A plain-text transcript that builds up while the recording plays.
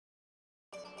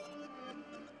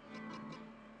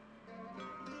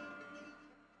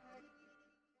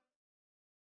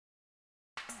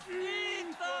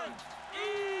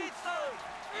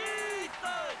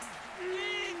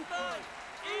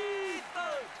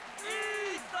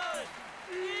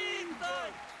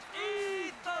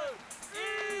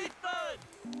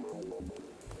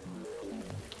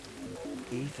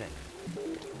Ethan.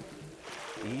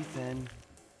 Ethan.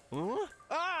 Huh?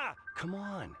 Ah! Come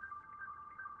on.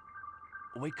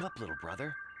 Wake up, little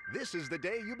brother. This is the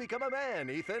day you become a man,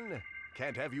 Ethan.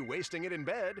 Can't have you wasting it in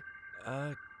bed.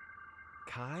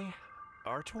 Kai?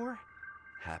 Artur?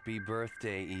 Happy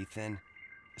birthday, Ethan.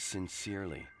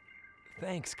 Sincerely.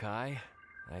 Thanks, Kai.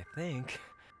 I think.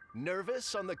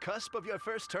 Nervous on the cusp of your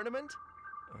first tournament?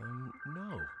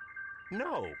 No.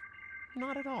 No,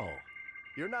 not at all.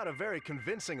 You're not a very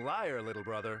convincing liar, little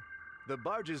brother. The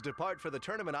barges depart for the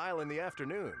tournament isle in the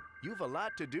afternoon. You've a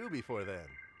lot to do before then.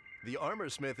 The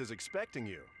armorsmith is expecting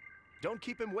you. Don't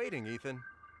keep him waiting, Ethan.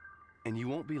 And you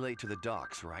won't be late to the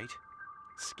docks, right?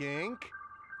 Skink?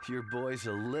 Your boy's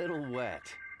a little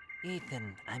wet.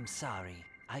 Ethan, I'm sorry.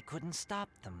 I couldn't stop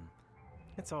them.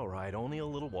 It's all right, only a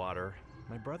little water.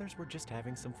 My brothers were just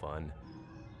having some fun.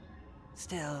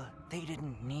 Still, they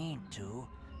didn't need to.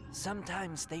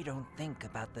 Sometimes they don't think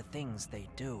about the things they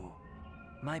do.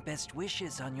 My best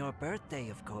wishes on your birthday,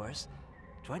 of course.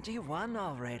 21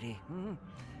 already.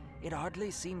 It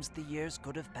hardly seems the years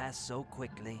could have passed so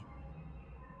quickly.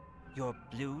 Your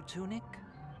blue tunic?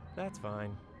 That's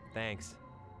fine. Thanks.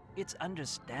 It's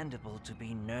understandable to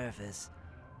be nervous.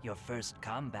 Your first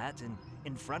combat and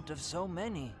in front of so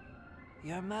many.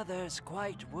 Your mother's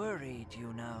quite worried,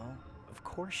 you know. Of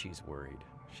course she's worried.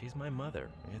 She's my mother.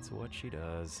 It's what she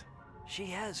does. She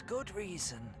has good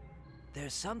reason.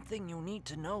 There's something you need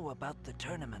to know about the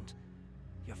tournament.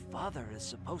 Your father is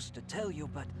supposed to tell you,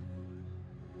 but...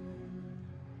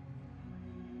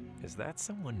 Is that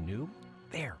someone new?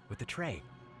 There, with the tray.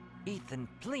 Ethan,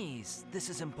 please, this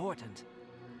is important.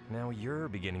 Now you're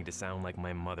beginning to sound like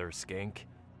my mother, Skink.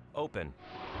 Open.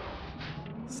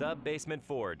 Sub-basement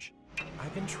forge.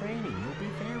 I've been training. You'll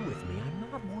be there with me.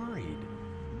 I'm not worried.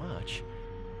 Much.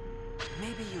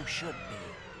 Maybe you should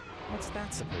be. What's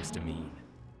that supposed to mean?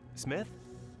 Smith?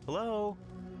 Hello?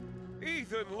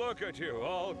 Ethan, look at you,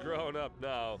 all grown up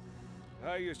now.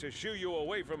 I used to shoo you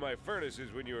away from my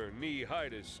furnaces when you were knee-high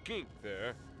to Skink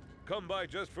there. Come by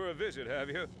just for a visit, have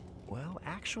you? Well,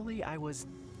 actually, I was,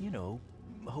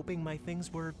 hoping my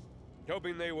things were...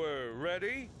 Hoping they were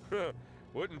ready?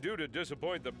 Wouldn't do to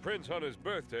disappoint the prince on his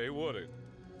birthday, would it?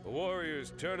 A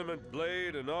warrior's tournament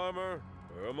blade and armor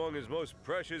are among his most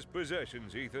precious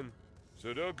possessions, Ethan.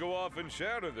 So don't go off and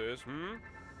shatter this,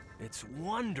 It's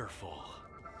wonderful.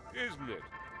 Isn't it?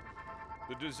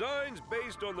 The design's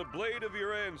based on the blade of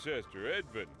your ancestor,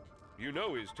 Edvin. You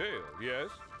know his tale, yes?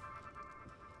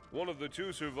 One of the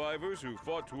two survivors who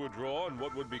fought to a draw in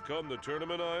what would become the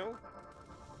tournament isle?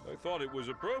 I thought it was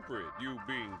appropriate, you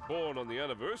being born on the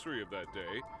anniversary of that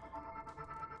day.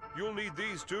 You'll need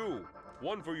these two.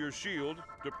 One for your shield,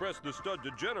 to press the stud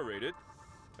to generate it,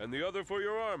 and the other for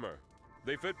your armor.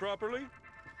 They fit properly?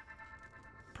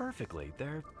 Perfectly.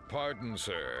 They're... Pardon,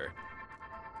 sir,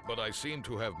 but I seem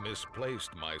to have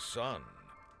misplaced my son.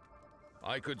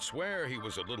 I could swear he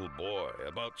was a little boy,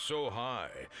 about so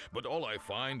high, but all I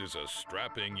find is a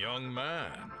strapping young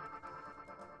man.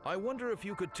 I wonder if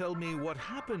you could tell me what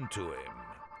happened to him.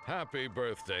 Happy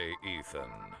birthday, Ethan.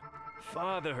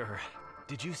 Father,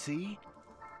 did you see?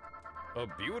 A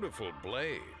beautiful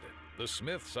blade. The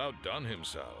smith's outdone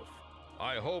himself.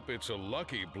 I hope it's a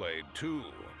lucky blade, too.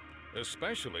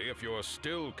 Especially if you're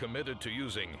still committed to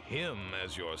using him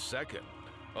as your second.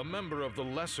 A member of the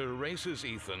lesser races,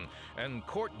 Ethan, and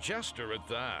court jester at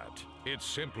that. It's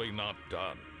simply not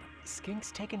done.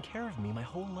 Skink's taken care of me my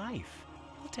whole life.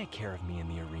 He'll take care of me in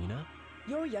the arena.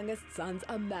 Your youngest son's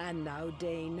a man now,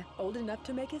 Dane, old enough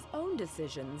to make his own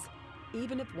decisions.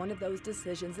 Even if one of those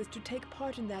decisions is to take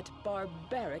part in that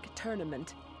barbaric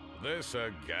tournament. This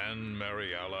again,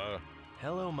 Mariella?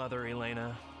 Hello, Mother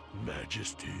Elena.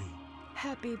 Majesty.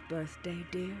 Happy birthday,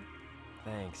 dear.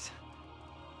 Thanks.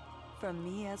 From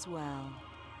me as well.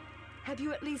 Have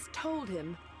you at least told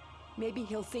him? Maybe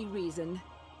he'll see reason.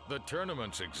 The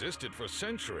tournament's existed for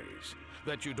centuries.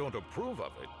 That you don't approve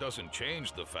of it doesn't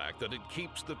change the fact that it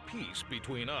keeps the peace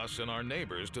between us and our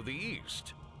neighbors to the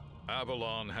east.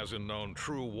 Avalon hasn't known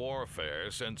true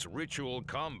warfare since ritual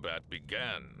combat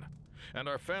began, and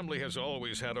our family has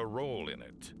always had a role in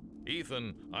it.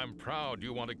 Ethan, I'm proud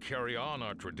you want to carry on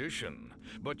our tradition,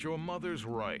 but your mother's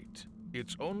right.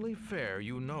 It's only fair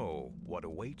you know what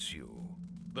awaits you.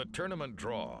 The tournament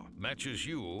draw matches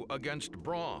you against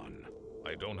Braun.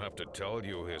 I don't have to tell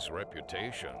you his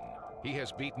reputation. He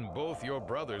has beaten both your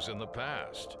brothers in the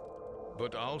past.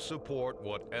 But I'll support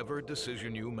whatever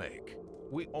decision you make.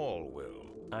 We all will.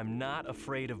 I'm not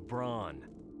afraid of Braun.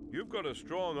 You've got a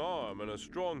strong arm and a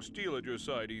strong steel at your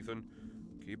side, Ethan.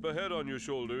 Keep a head on your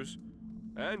shoulders.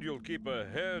 And you'll keep a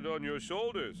head on your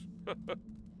shoulders.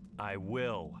 I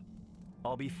will.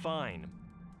 I'll be fine.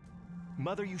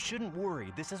 Mother, you shouldn't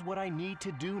worry. This is what I need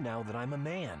to do now that I'm a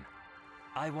man.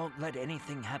 I won't let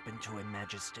anything happen to him,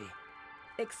 Majesty.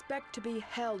 Expect to be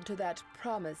held to that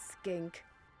promise, Skink.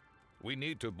 We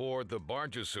need to board the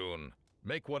barges soon.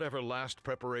 Make whatever last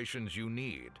preparations you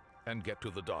need, and get to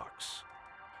the docks.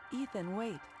 Ethan,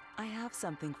 wait. I have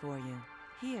something for you.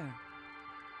 Here.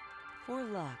 For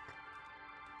luck.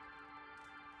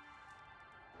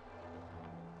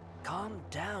 Calm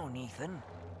down, Ethan.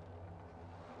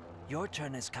 Your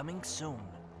turn is coming soon.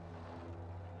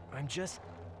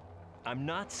 I'm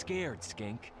not scared,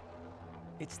 Skink.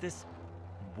 It's this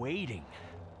waiting.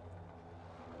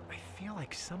 I feel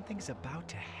like something's about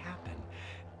to happen,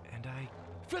 and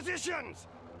Physicians!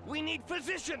 We need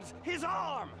physicians! His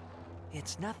arm!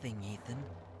 It's nothing, Ethan.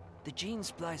 The gene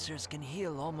splicers can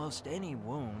heal almost any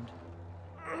wound.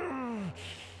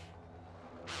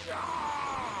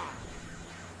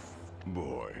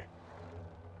 Boy,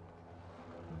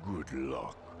 good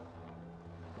luck.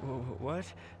 What?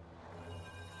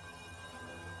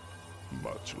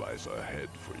 Much lies ahead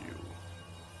for you.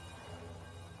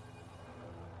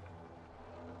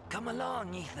 Come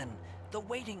along, Ethan. The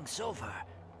waiting's over.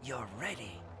 You're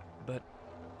ready. But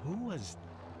who was...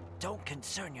 Don't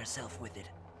concern yourself with it.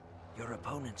 Your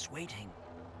opponent's waiting.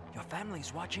 Your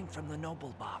family's watching from the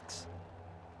noble box.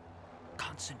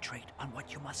 Concentrate on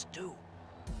what you must do.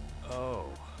 Oh.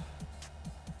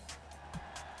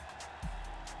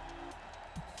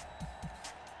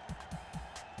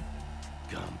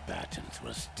 Combatants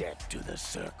will step to the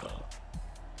circle.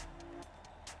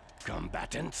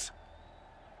 Combatants?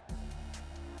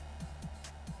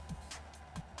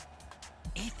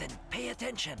 Ethan, pay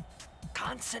attention.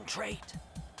 Concentrate.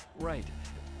 Right.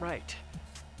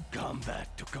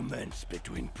 Combat to commence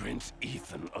between Prince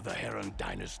Ethan of the Heron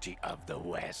Dynasty of the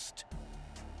West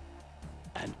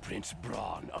and Prince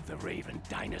Braun of the Raven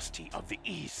Dynasty of the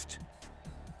East.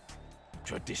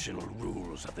 Traditional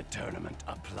rules of the tournament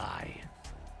apply.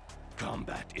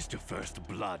 Combat is to first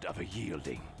blood of a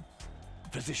yielding.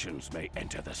 Physicians may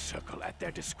enter the circle at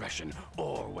their discretion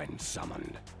or when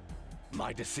summoned.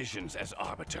 My decisions as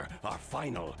arbiter are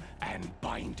final and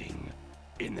binding.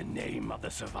 In the name of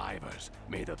the survivors,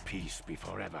 may the peace be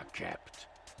forever kept.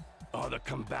 Are the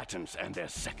combatants and their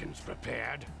seconds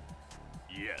prepared?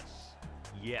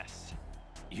 Yes.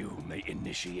 You may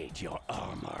initiate your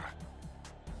armor.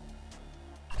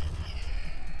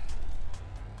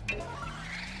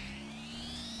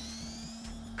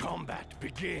 Combat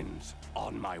begins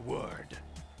on my word.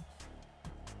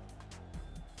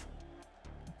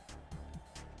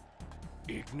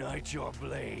 Ignite your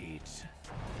blades.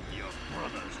 Your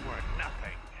brothers were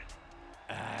nothing.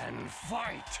 And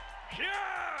fight!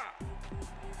 Yeah!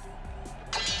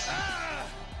 Ah!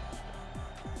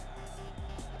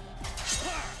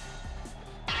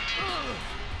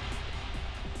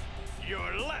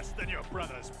 You're less than your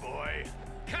brothers, boy.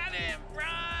 Cut him,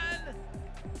 Ron!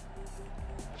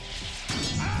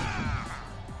 Ah!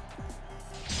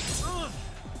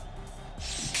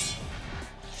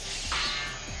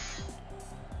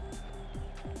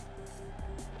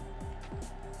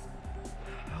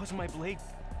 How's my blade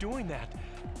doing that?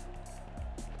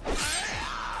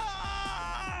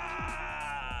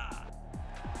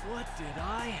 What did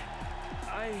I...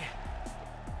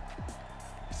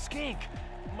 Skink!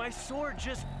 My sword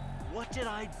just... What did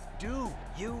I do?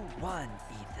 You won,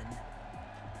 Ethan.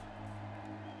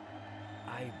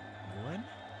 I won?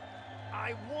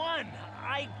 I won!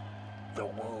 The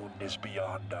wound is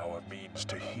beyond our means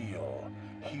to heal.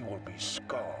 He will be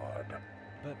scarred.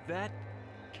 But that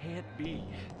can't be.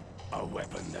 A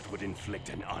weapon that would inflict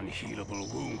an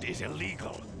unhealable wound is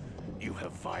illegal. You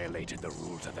have violated the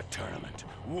rules of the tournament.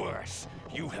 Worse,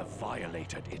 you have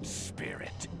violated its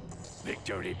spirit.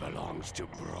 Victory belongs to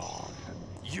Braun.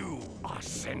 You are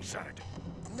censored.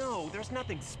 No, there's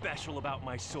nothing special about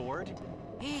my sword.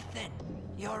 Ethan,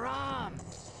 your arm!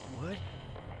 What?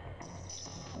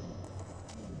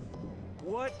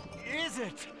 What is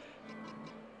it?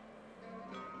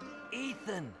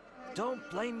 Ethan, don't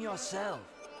blame yourself.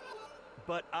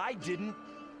 But I didn't...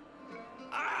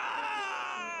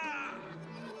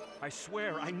 I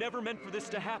swear, I never meant for this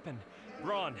to happen.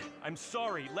 Braun, I'm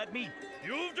sorry, let me...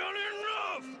 You've done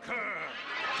enough, Kerr!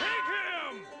 Take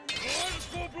him! Blood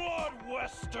for blood,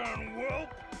 Western whelp!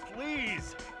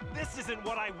 Please! This isn't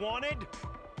what I wanted!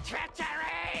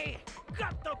 Treachery!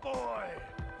 Got the boy!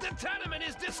 The tournament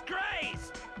is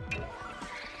disgraced!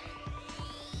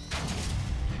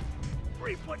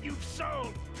 Reap what you've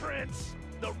sown, Prince!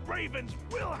 The Ravens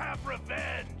will have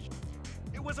revenge!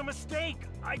 It was a mistake!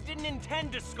 I didn't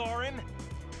intend to scar him!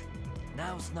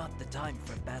 Now's not the time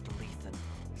for battle, Ethan.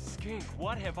 Skink,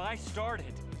 what have I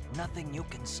started? Nothing you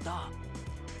can stop.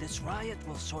 This riot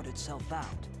will sort itself out,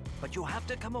 but you have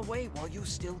to come away while you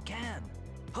still can.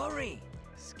 Hurry!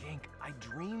 Skink, I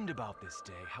dreamed about this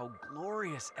day, how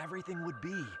glorious everything would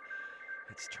be.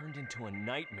 It's turned into a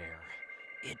nightmare.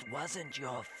 It wasn't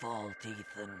your fault,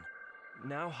 Ethan.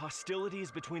 Now hostilities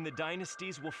between the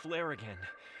dynasties will flare again.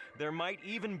 There might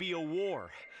even be a war.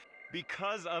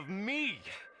 Because of me!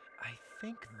 I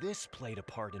think this played a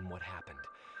part in what happened.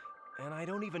 And I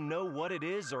don't even know what it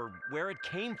is or where it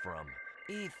came from.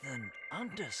 Ethan,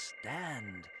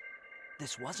 understand.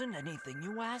 This wasn't anything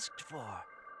you asked for.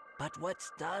 But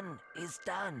what's done is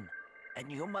done,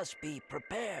 and you must be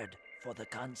prepared for the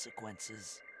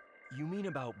consequences. You mean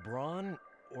about Braun,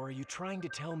 or are you trying to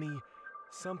tell me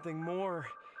something more?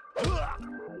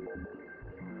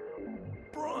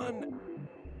 Braun!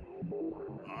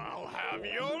 I'll have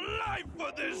your life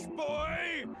for this,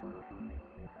 boy!